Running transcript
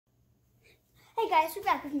guys, we're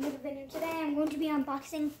back with another video. Today I'm going to be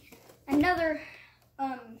unboxing another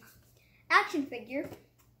action figure.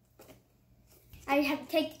 I have to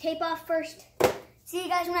take the tape off first. See you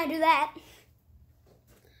guys when I do that.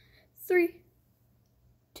 3,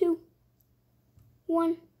 2,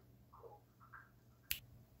 1.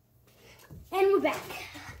 And we're back.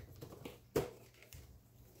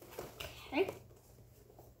 Okay.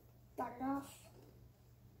 Got it off.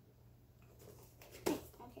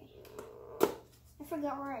 I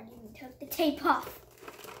forgot where I even took the tape off.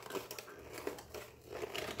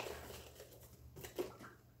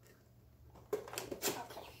 Okay,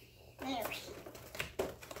 there.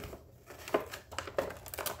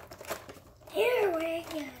 Here we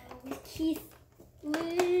go with Keith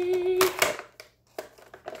Lee.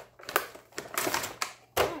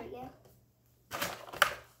 There we go.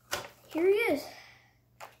 Here he is.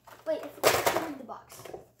 Wait, I forgot to read the box.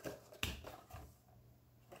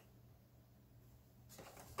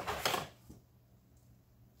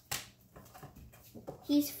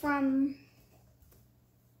 He's from,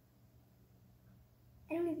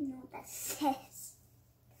 I don't even know what that says.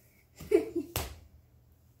 I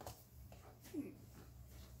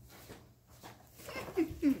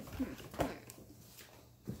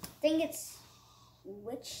think it's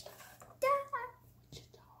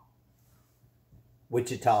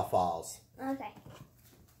Wichita Falls. Okay.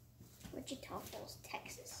 Wichita Falls,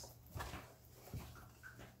 Texas.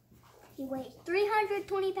 He weighs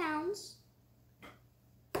 320 pounds.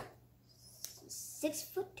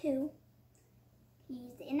 6'2".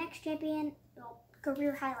 He's the NXT champion, well,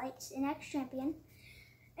 career highlights, NXT champion,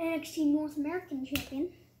 NXT North American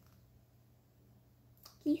champion.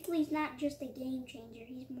 Keith Lee's not just a game changer,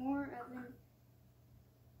 he's more of an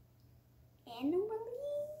anomaly?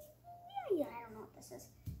 Yeah, I don't know what this is.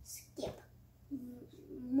 Skip.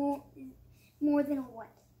 More than a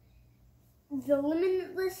what? The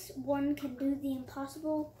limitless one can do the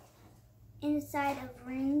impossible inside of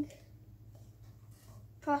ring.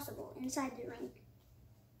 Possible inside the ring.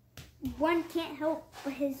 One can't help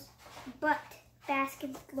but his butt bask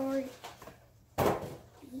in glory.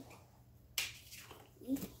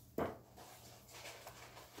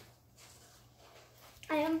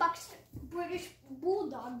 I unboxed British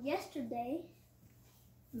Bulldog yesterday,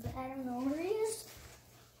 but I don't know where he is.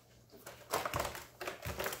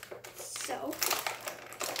 So.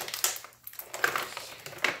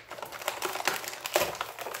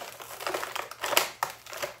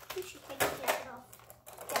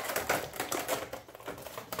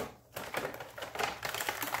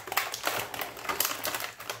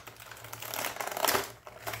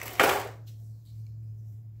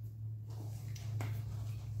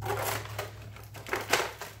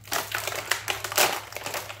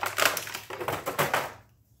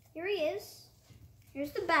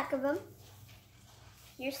 Here's the back of him.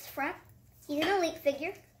 Here's the front. He's an elite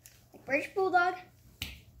figure, like British Bulldog.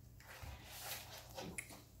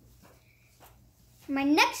 My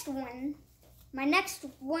next one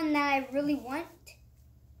that I really want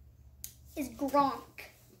is Gronk.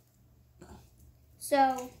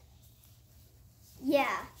 So,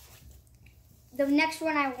 yeah. The next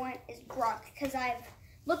one I want is Gronk because I've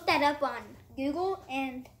looked that up on Google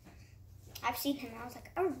and I've seen him. I was like,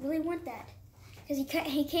 I really want that. Because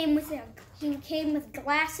he came with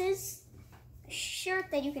glasses, a shirt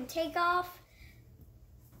that you can take off,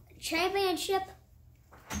 a championship,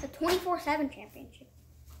 a 24/7 championship,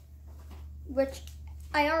 which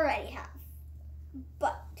I already have,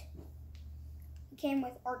 but he came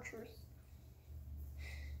with archers.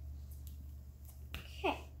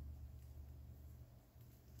 Okay,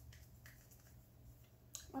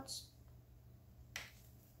 let's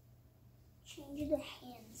change the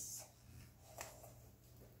hands.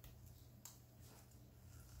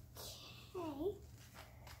 Okay.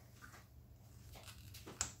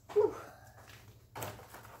 Whew.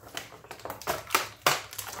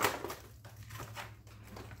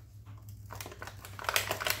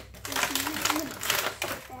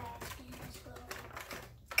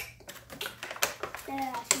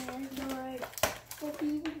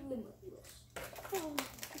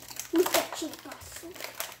 Look at cheap muscle.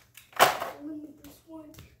 Limitless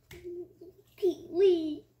one. Keith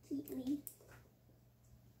Lee.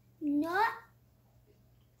 Not.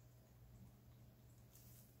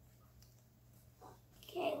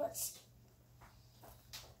 Okay, let's.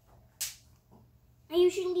 I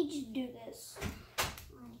usually just do this.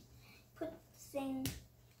 Put the thing.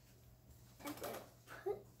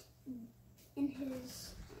 Put in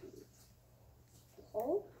his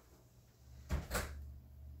hole.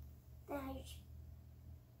 Then I just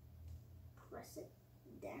press it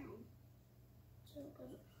down so it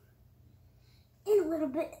goes little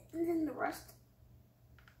bit, and then the rest.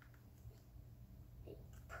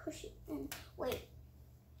 Push it in. Wait.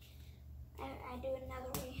 I do it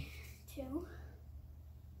another way too.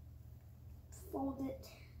 Fold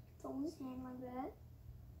his hand like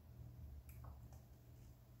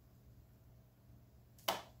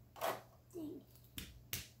that. Dang.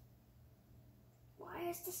 Why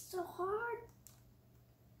is this so hard?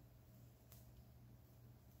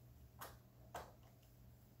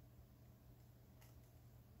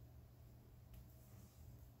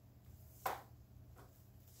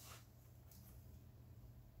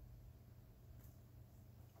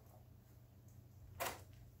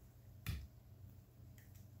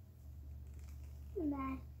 And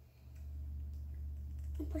then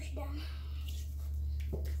push it down.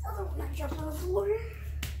 Other one might jump on the floor.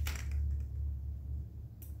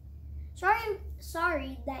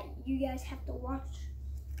 Sorry that you guys have to watch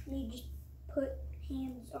me just put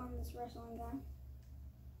hands on this wrestling guy.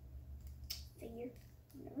 Figure,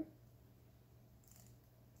 whatever.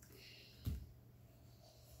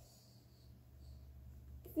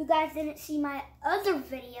 If you guys didn't see my other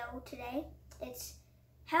video today, it's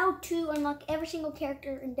how to unlock every single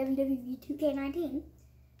character in WWE 2K19.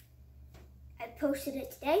 I posted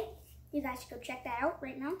it today. You guys go check that out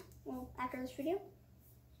right now, well, after this video.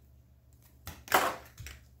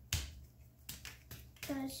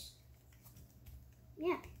 Because,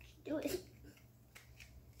 yeah, do it.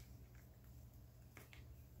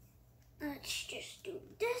 Let's just do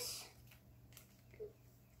this.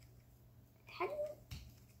 How do you...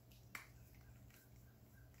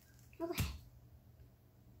 Okay.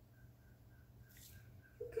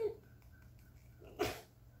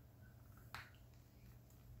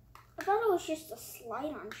 I thought it was just a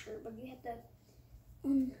slide-on shirt, but you have to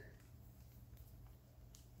you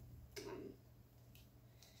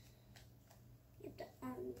have to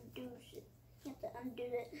undo it. You have to undo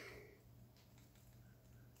it.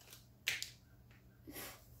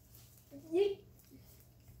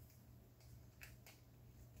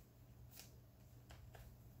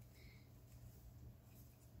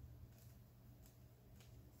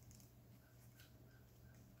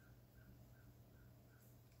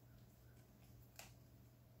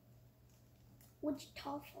 Wichita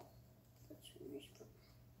Falls. That's where it's from.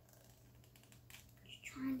 Just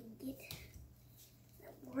trying to get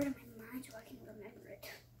that word in my mind so I can remember it.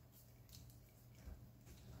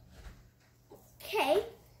 Okay.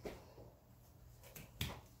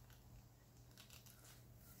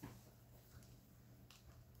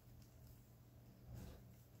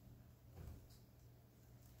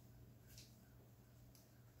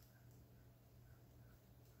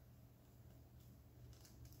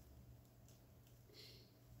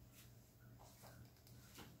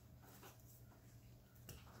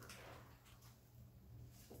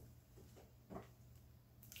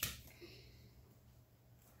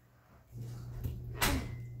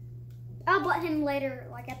 I'll butt him later,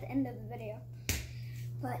 like at the end of the video.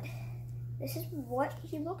 But this is what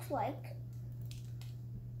he looks like.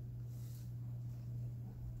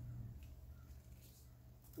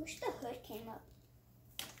 Wish the hood came up.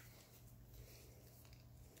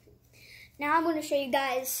 Now I'm going to show you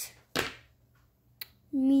guys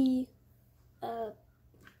me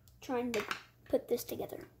trying to put this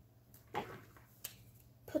together. Like,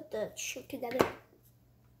 put the shirt together.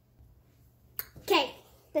 Okay.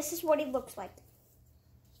 This is what he looks like.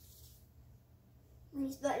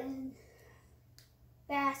 He's button,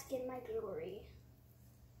 bask in my glory.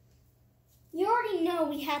 You already know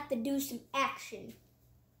we have to do some action.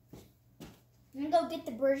 I'm gonna go get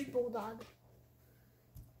the British Bulldog.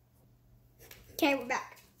 Okay, we're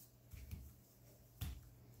back.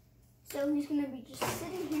 So he's gonna be just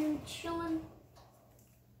sitting here chilling.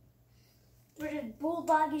 British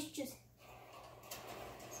Bulldog is just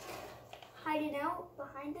hiding out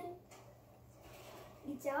behind him.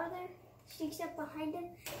 Gets out of there, sneaks up behind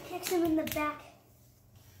him, kicks him in the back.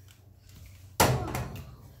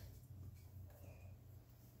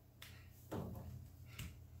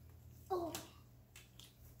 Oh.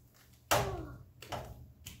 Oh.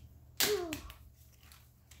 Oh.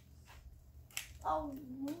 Oh,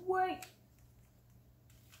 wait.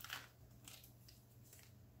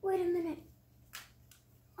 Wait a minute.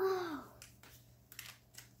 Oh.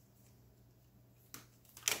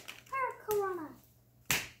 Corona.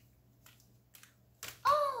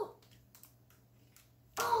 Oh.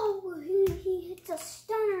 Oh, he hits a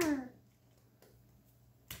stunner.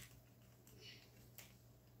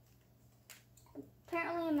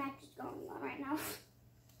 Apparently a match is going on right now.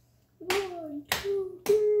 1, 2,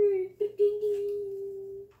 3. Ding, ding,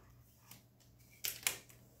 ding.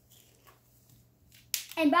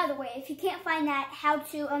 And bye. by the way, if you can't find that how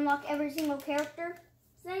to unlock every single character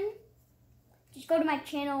thing, just go to my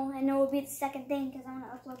channel and it will be the second thing because I want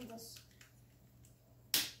to upload this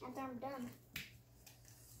after I'm done.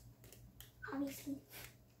 Obviously.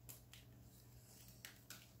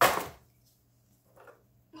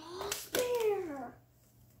 Oh, spare!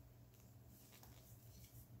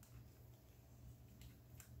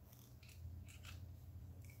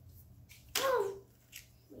 Oh!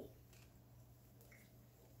 Wait.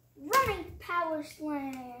 Running power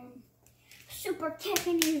slam! Super kick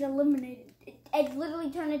and he's eliminated. It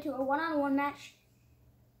literally turned into a one-on-one match.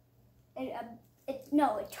 It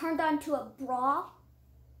turned onto a brawl,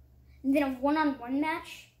 and then a one-on-one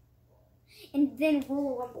match, and then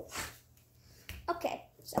Royal Rumble. Okay,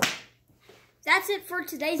 so that's it for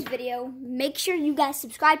today's video. Make sure you guys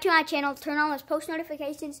subscribe to my channel, turn on those post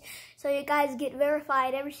notifications so you guys get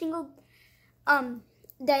verified every single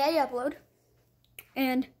day I upload.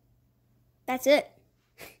 And that's it.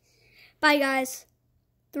 Bye, guys.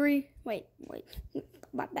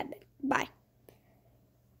 Bye.